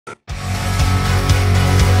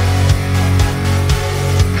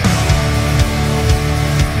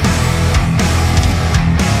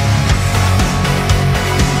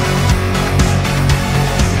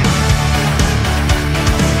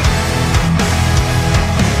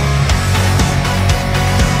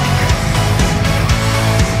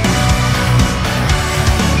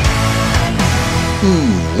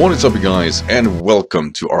What is up, you guys, and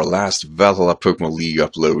welcome to our last Valhalla Pokemon League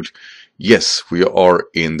upload. Yes, we are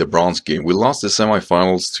in the bronze game. We lost the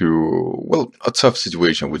semifinals to, well, a tough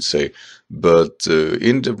situation, I would say. But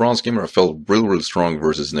in the bronze game, I felt really strong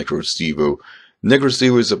versus Necrostevo.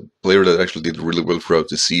 Necrostevo is a player that actually did really well throughout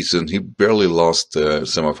the season. He barely lost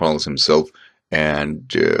semifinals himself.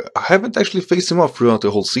 And I haven't actually faced him off throughout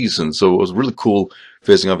the whole season, so it was really cool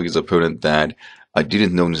facing up against an opponent that I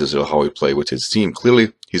didn't know necessarily how he played with his team.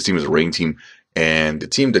 Clearly, his team is a rain team, and the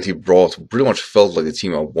team that he brought pretty much felt like the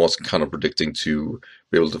team I was kind of predicting to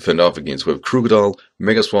be able to fend off against. We have Crocodile,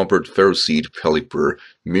 Mega Swampert, Ferroseed, Pelipper,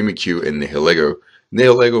 Mimikyu, and Nihilego.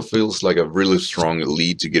 Nihilego feels like a really strong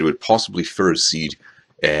lead to get with possibly Ferroseed.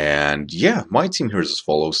 And yeah, my team here is as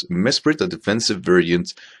follows. Mesprit, a defensive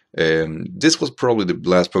variant. This was probably the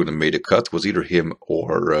last Pokemon that made a cut. It was either him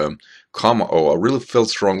or Kamo. I really felt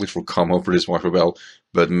strongly for Kamo for this VPL,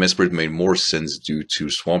 but Mesprit made more sense due to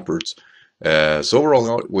Swampert. So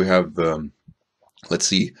overall, we have, let's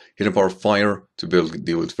see, Hidden Power Fire to be able to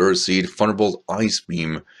deal with Ferroseed, Thunderbolt, Ice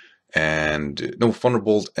Beam, and no,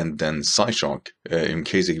 Thunderbolt, and then Psyshock, in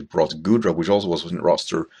case he brought Gudra, which also was in the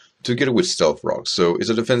roster, together with Stealth Rock. So it's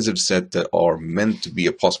a defensive set that are meant to be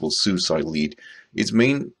a possible suicide lead. Its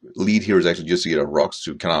main lead here is actually just to get a Rocks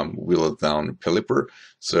to kind of wheel it down Pelipper.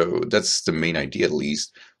 So that's the main idea, at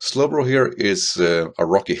least. Slowbro here is a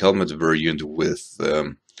Rocky Helmet variant with,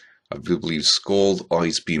 I believe, Scald,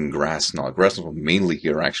 Ice Beam, Grass Knot. Grass Knot mainly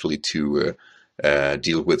here actually to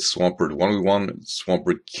deal with Swampert 1v1.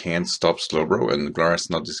 Swampert can't stop Slowbro, and Grass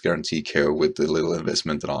Knot is guaranteed KO with the little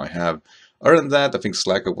investment that I have. Other than that, I think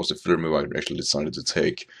Slack Up was the filler move I actually decided to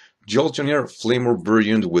take. Jolteon here, Flamor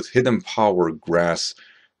variant with Hidden Power, Grass,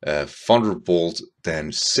 Thunderbolt,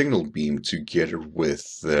 then Signal Beam together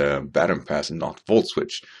with Baton Pass and not Volt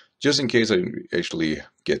Switch. Just in case I actually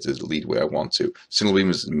get the lead where I want to. Signal Beam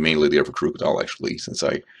is mainly there for Crocodile actually, since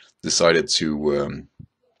I decided to,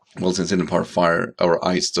 well, since Hidden Power Fire or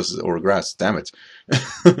Ice does, or Grass, damn it,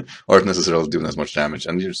 aren't necessarily doing as much damage,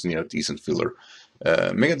 and you just need a decent filler.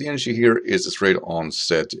 Mega Energy here is a straight on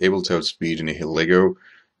set, able to outspeed any Nihilego,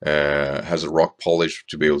 has a Rock Polish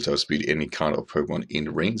to be able to outspeed any kind of Pokemon in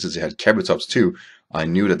the ring. Since it had Kabutops too, I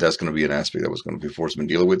knew that that's going to be an aspect that was going to be forced to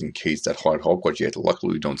deal with in case that hard Hawkwood, yet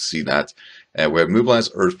luckily we don't see that. We have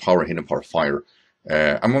Moonblast, Earth Power, Hidden Power Fire.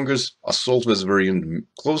 Among Us, Assault Vest variant,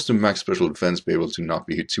 close to max special defense, be able to not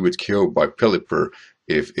be hit to it KO by Pelipper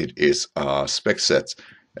if it is a spec set.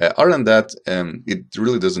 Other than that, it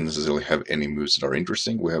really doesn't necessarily have any moves that are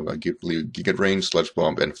interesting. We have, I believe, Giga Drain, Sludge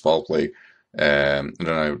Bomb, and Foul Play. And then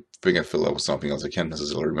I think I filled out with something else I can't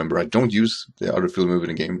necessarily remember. I don't use the other field move in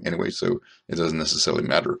the game anyway, so it doesn't necessarily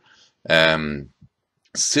matter.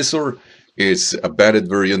 Scissor is a batted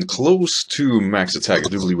variant, close to max attack. I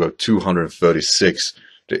do believe about 236.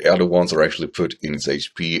 The other ones are actually put in its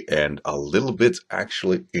HP and a little bit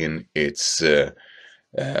actually in its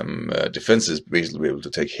defenses, basically be able to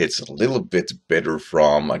take hits a little bit better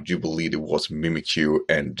from, I do believe it was Mimikyu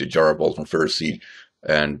and the Jaraball from Ferroseed,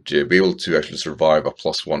 and be able to actually survive a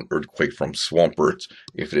 +1 Earthquake from Swampert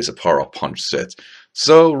if it is a Power Up Punch set.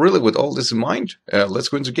 So really, with all this in mind, let's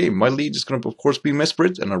go into game. My lead is going to, of course, be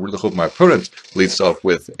Mesprit, and I really hope my opponent leads off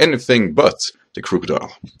with anything but the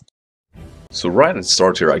Crocodile. So right at the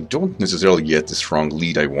start here, I don't necessarily get the strong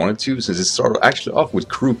lead I wanted to, since it started actually off with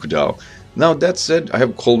Crocodile. Now, that said, I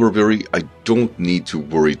have Colberberry. I don't need to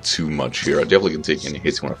worry too much here. I definitely can take any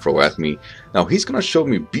hits he want to throw at me. Now, he's going to show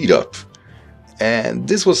me Beat Up. And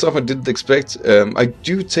this was something I didn't expect. I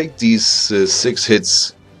do take these 6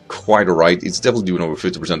 hits quite alright. It's definitely doing over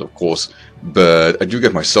 50%, of course. But I do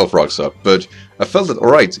get my Self Rocks up. But I felt that,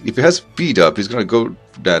 alright, if he has Beat Up, he's going to go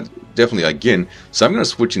that definitely again. So I'm going to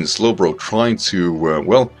switch in Slowbro, trying to,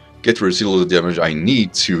 well, get the residual damage I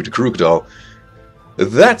need to the Crocodile.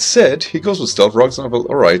 That said, he goes with Stealth Rocks, and I felt,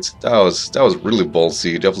 alright, that was really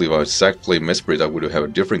ballsy. Definitely if I sack play Mesprit, I would have a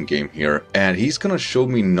different game here. And he's gonna show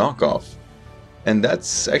me Knockoff. And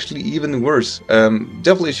that's actually even worse.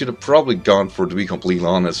 Definitely should have probably gone for, to be completely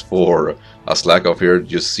honest, for a Slack Off here,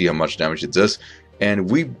 just see how much damage it does. And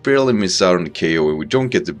we barely miss out on the KO, and we don't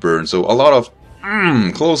get the burn, so a lot of,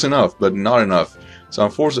 close enough, but not enough. So I'm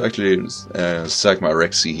forced to actually sack my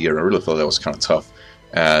Rexy here, and I really felt that was kind of tough,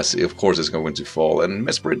 as of course it's going to fall. And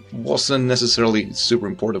Mesprit wasn't necessarily super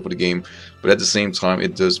important for the game, but at the same time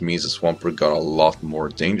it does mean that Swampert got a lot more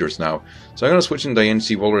dangerous now. So I'm going to switch in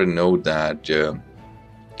Diancie. We already know that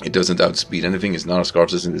it doesn't outspeed anything, it's not a Scarf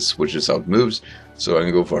System, it switches out moves. So I'm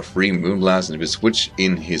going to go for a free Moonblast, and if we switch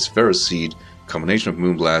in his Ferroseed, combination of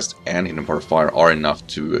Moonblast and Hidden Power Fire are enough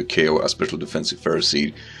to KO a special defensive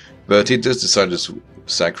Ferroseed. But he just decided to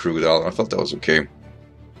sack Crocodile, and I felt that was okay.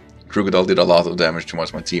 Crocodile did a lot of damage to my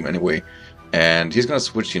team anyway, and he's gonna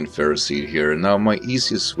switch in Pharisee here. Now my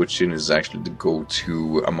easiest switch in is actually to go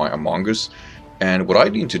to my Among Us, and what I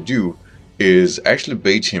need to do is actually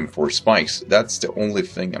bait him for spikes. That's the only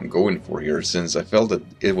thing I'm going for here, since I felt that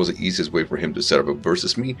it was the easiest way for him to set up a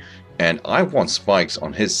versus me, and I want spikes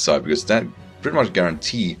on his side, because that pretty much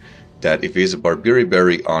guarantee that if he has a Barberi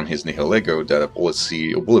Berry on his Nihilego, that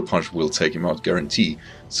a bullet punch will take him out, guarantee.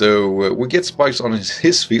 So we get spikes on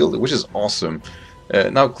his field, which is awesome.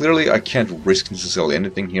 Now clearly I can't risk necessarily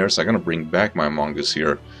anything here, so I'm gonna bring back my Among Us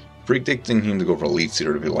here, predicting him to go for Elite Seer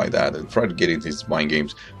or something like that, and try to get into his mind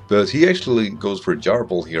games. But he actually goes for a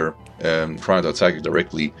Jarble here, trying to attack it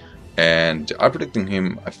directly, and I'm predicting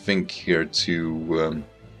him, I think, here to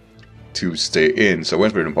stay in. So I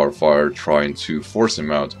went for Hidden Power Fire, trying to force him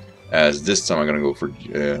out, as this time I'm going to go for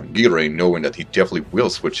Giga Ray, knowing that he definitely will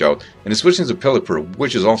switch out. And he's switching to Pelipper,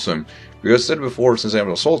 which is awesome, because I said before, since I have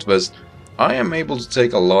an Assault Vest, I am able to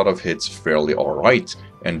take a lot of hits fairly alright.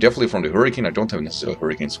 And definitely from the Hurricane, I don't have necessarily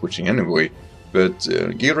Hurricane switching anyway, but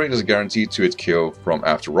Giga Ray is guaranteed to hit KO from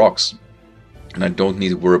after rocks. And I don't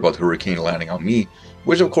need to worry about Hurricane landing on me,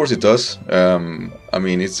 which of course it does. I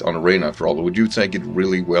mean, it's on a rain after all, but we do take it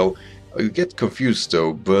really well. I get confused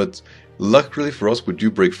though, but luckily for us, we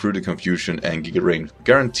do break through the confusion, and Giga Rain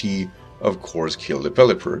guarantee, of course, kill the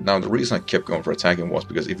Pelipper. Now, the reason I kept going for attacking was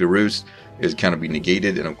because if he roosts, it can be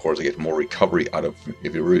negated, and of course I get more recovery out of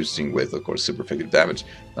if you're roosting with, of course, super effective damage.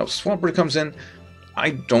 Now, Swampert comes in.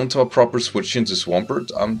 I don't have a proper switch into Swampert.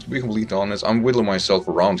 To be completely honest, I'm whittling myself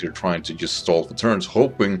around here trying to just stall for turns,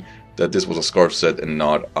 hoping that this was a Scarf set and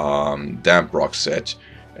not Damp Rock set.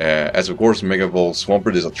 As of course, Mega Volt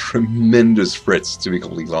Swampert is a tremendous threat, to be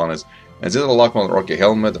completely honest. And since I locked my Rocky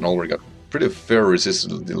Helmet and already got pretty fair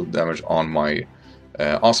resistant damage on my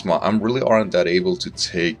Osma, I'm really aren't that able to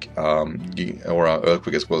take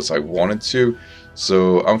Earthquake as well as I wanted to.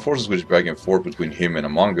 So I'm forced to switch back and forth between him and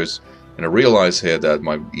Among Us. And I realized here that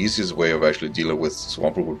my easiest way of actually dealing with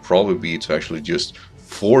Swampert would probably be to actually just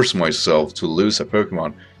force myself to lose a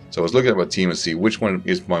Pokemon. So I was looking at my team and see which one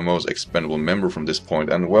is my most expendable member from this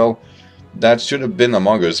point, and well, that should have been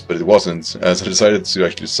Among Us, but it wasn't, as I decided to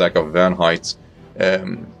actually sack off Van Height.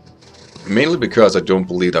 Mainly because I don't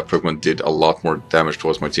believe that Pokemon did a lot more damage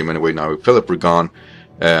towards my team anyway. Now with Pelipper gone,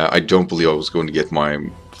 I don't believe I was going to get my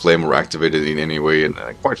Flamer activated in any way, and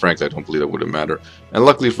quite frankly I don't believe that would have mattered. And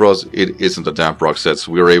luckily for us, it isn't a Damp Rock set,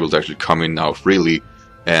 so we were able to actually come in now freely.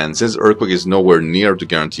 And since Earthquake is nowhere near to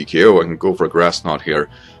guarantee KO, I can go for a Grass Knot here.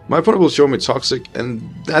 My opponent will show me Toxic,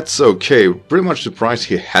 and that's okay. Pretty much surprised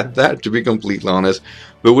he had that, to be completely honest.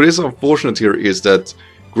 But what is unfortunate here is that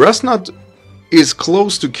Grass Knot is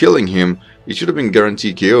close to killing him. It should have been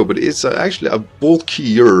guaranteed KO, but it's actually a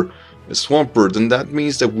bulkier Swampert, and that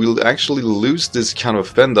means that we'll actually lose this kind of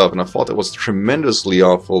fend up. And I thought that was tremendously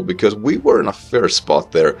awful, because we were in a fair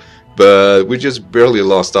spot there. But we just barely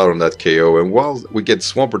lost out on that KO, and while we get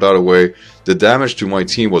Swampert out of the way, the damage to my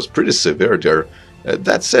team was pretty severe there.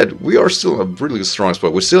 That said, we are still in a really strong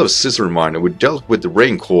spot. We still have Scissor in mind, and we dealt with the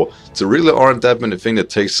Rain Core, so really aren't that many things that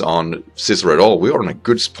takes on Scissor at all. We are in a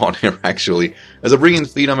good spot here, actually. As I bring in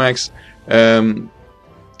Phenamax,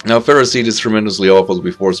 now Ferrocete is tremendously awful to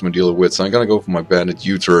be forced to deal with, so I'm gonna go for my Bandit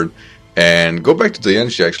U-turn and go back to the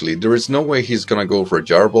Enchi. Actually, there is no way he's gonna go for a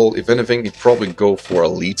Jarball. If anything, he'd probably go for a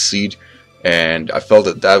Lead Seed, and I felt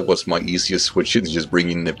that that was my easiest switch to just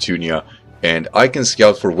bring in Neptunia. And I can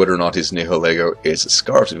scout for whether or not his Nihilego is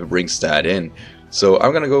Scarf if he brings that in. So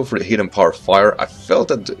I'm gonna go for the Hidden Power Fire. I felt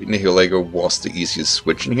that Nihilego was the easiest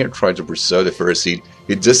switch in here, try to preserve the Ferrocete.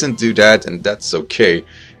 He doesn't do that, and that's okay,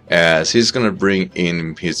 as he's gonna bring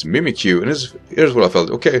in his Mimikyu. And here's what I felt.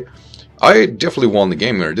 Okay, I definitely won the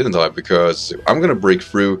game here, didn't I? Because I'm gonna break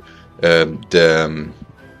through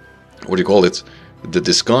the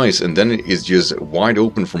disguise, and then it's just wide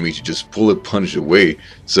open for me to just pull it, punch away.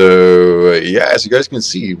 So yeah, as you guys can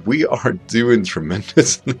see, we are doing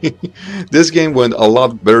tremendously. This game went a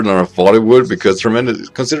lot better than I thought it would, because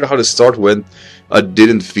consider how the start went. I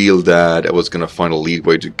didn't feel that I was gonna find a lead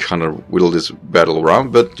way to kind of whittle this battle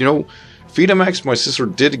around, but you know, Phenamax, my sister,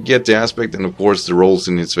 did get the aspect, and of course the rolls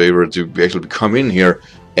in its favor to actually come in here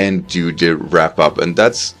and do the wrap up, and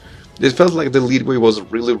it felt like the leadway was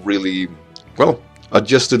really well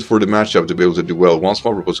adjusted for the matchup to be able to do well. Once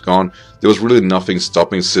Swampert was gone, there was really nothing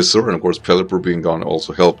stopping Scissor, and of course Pelipper being gone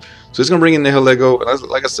also helped. So he's gonna bring in Nihilego, and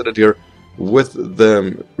like I said it here, with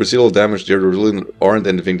the residual damage there really aren't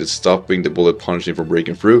anything that's stopping the bullet punching from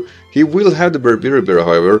breaking through. He will have the Barberi Berry,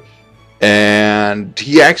 however, and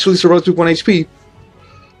he actually survived with 1 HP.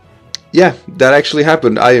 Yeah, that actually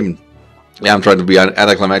happened. I am Yeah, I'm trying to be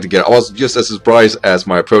anticlimactic here. I was just as surprised as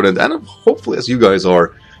my opponent, and hopefully as you guys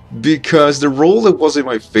are, because the roll that was in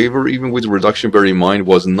my favor, even with the reduction bear in mind,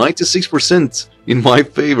 was 96% in my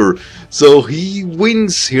favor. So he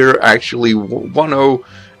wins here, actually 1-0,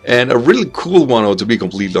 and a really cool 1-0 to be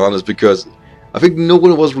completely honest, because I think no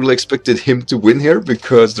one was really expected him to win here,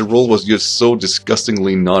 because the roll was just so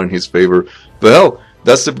disgustingly not in his favor. But hell,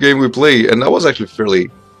 that's the game we play, and I was actually fairly,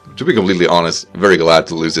 to be completely honest, very glad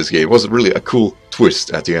to lose this game. It was really a cool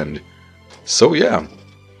twist at the end. So yeah,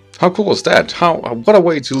 how cool was that? What a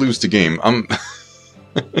way to lose the game.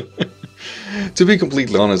 To be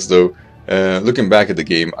completely honest though, looking back at the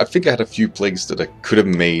game, I think I had a few plays that I could have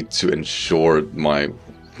made to ensure my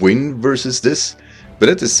win versus this. But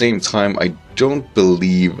at the same time, I don't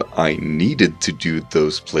believe I needed to do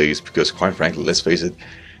those plays because, quite frankly, let's face it,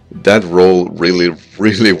 that roll really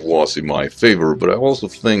was in my favor. But I also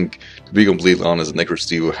think, to be completely honest,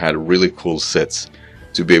 Necrostevo had really cool sets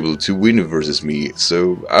to be able to win versus me.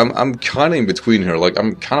 So I'm kind of in between here. Like,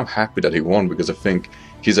 I'm kind of happy that he won because I think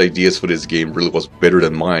his ideas for this game really was better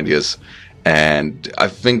than mine is. And I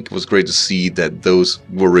think it was great to see that those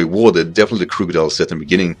were rewarded. Definitely the Crocodile set in the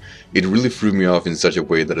beginning. It really threw me off in such a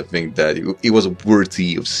way that I think that it was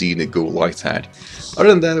worthy of seeing it go like that. Other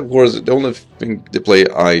than that, of course, the only thing, the play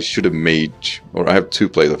I should have made, or I have two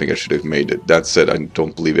plays I think I should have made. That said, I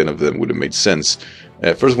don't believe any of them would have made sense.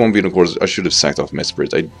 First one being, of course, I should have sacked off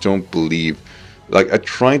Mesperit. I don't believe, like, I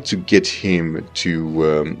tried to get him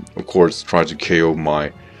to, of course, try to KO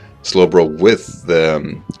my Slowbro with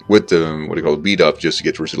the what do you call it, beat up just to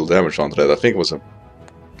get residual damage onto that. I think it was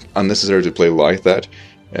unnecessary to play like that.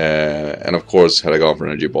 And of course, had I gone for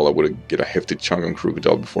Energy Ball, I would have get a hefty chunk on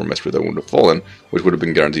Crocodile before Mesperit wouldn't have fallen, which would have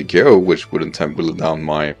been guaranteed KO, which wouldn't have whittled down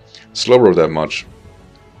my Slowbro that much.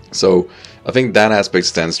 So I think that aspect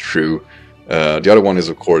stands true. The other one is,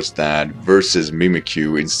 of course, that versus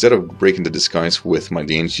Mimikyu, instead of breaking the disguise with my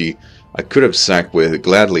DNG, I could have sacked with,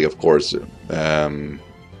 gladly, of course,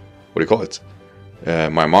 what do you call it?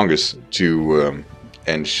 My Mongoose to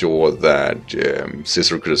ensure that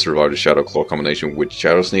Scissor could have survived the Shadow Claw combination with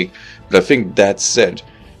Shadow Sneak. But I think that said,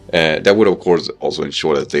 that would of course also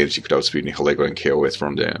ensure that she could outspeed Nihalego and KO it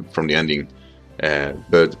from the ending.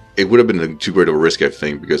 But it would have been too great of a risk, I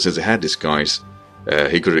think, because since it had Disguise,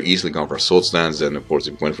 he could have easily gone for a Sword Stance, and of course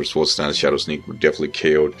if he went for Sword Stance, Shadow Sneak would definitely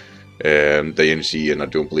KO'd the NG, and I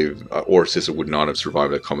don't believe, or Scissor would not have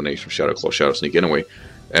survived that combination of Shadow Claw, Shadow Sneak anyway.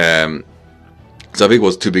 So I think it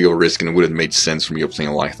was too big of a risk, and it wouldn't have made sense for me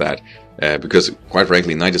playing like that. Because, quite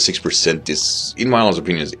frankly, 96% is, in my honest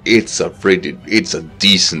opinion, it's a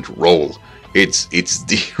decent roll. It's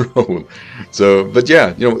the roll. So, but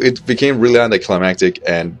yeah, you know, it became really anticlimactic,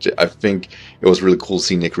 and I think it was really cool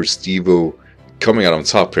seeing Necrostevo coming out on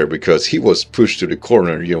top here because he was pushed to the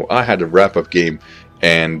corner. You know, I had a wrap-up game,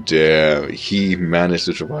 and he managed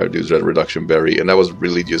to survive this red reduction berry, and that was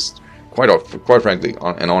really just quite frankly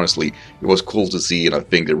and honestly, it was cool to see, and I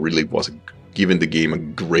think it really was giving the game a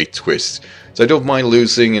great twist. So I don't mind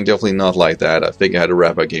losing, and definitely not like that. I think I had a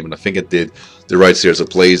wrap-up game, and I think I did the right series of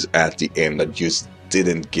plays at the end. I just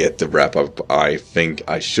didn't get the wrap-up I think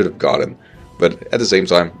I should have gotten. But at the same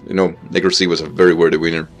time, you know, Necrostevo was a very worthy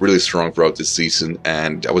winner, really strong throughout this season,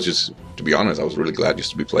 and I was just, to be honest, I was really glad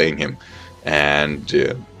just to be playing him.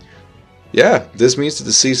 And yeah, this means that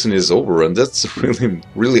the season is over, and that's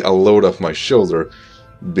really a load off my shoulder,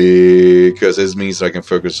 because this means that I can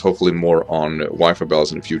focus hopefully more on Wi-Fi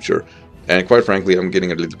battles in the future. And quite frankly, I'm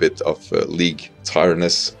getting a little bit of league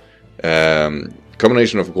tiredness.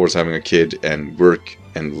 Combination of course, having a kid and work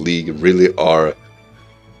and league really are...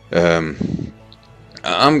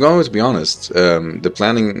 I'm going to be honest, the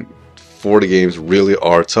planning for the games really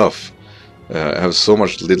are tough. I have so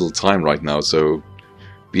much little time right now, so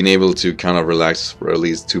being able to kind of relax for at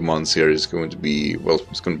least 2 months here is going to be, well,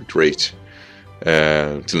 it's going to be great.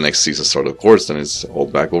 Till next season start, of course, then it's all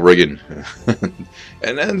back over again.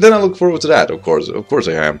 and then I look forward to that, of course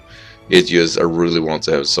I am. It's just, I really want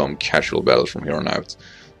to have some casual battles from here on out.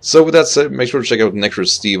 So with that said, make sure to check out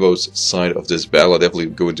Necrostevo's side of this battle. I definitely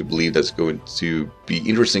going to believe that's going to be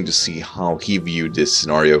interesting to see how he viewed this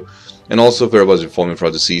scenario. And also, for everybody who's following me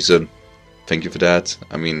throughout the season, thank you for that.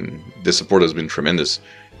 I mean, the support has been tremendous.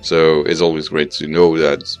 So it's always great to know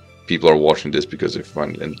that people are watching this because they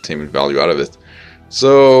find entertainment value out of it.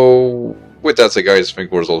 So with that said, guys,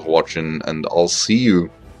 thank you all for watching, and I'll see you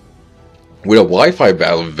with a Wi-Fi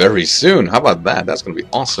battle very soon. How about that? That's going to be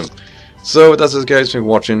awesome. So that's it, guys. Thank you for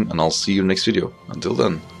watching, and I'll see you next video. Until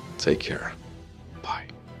then, take care. Bye.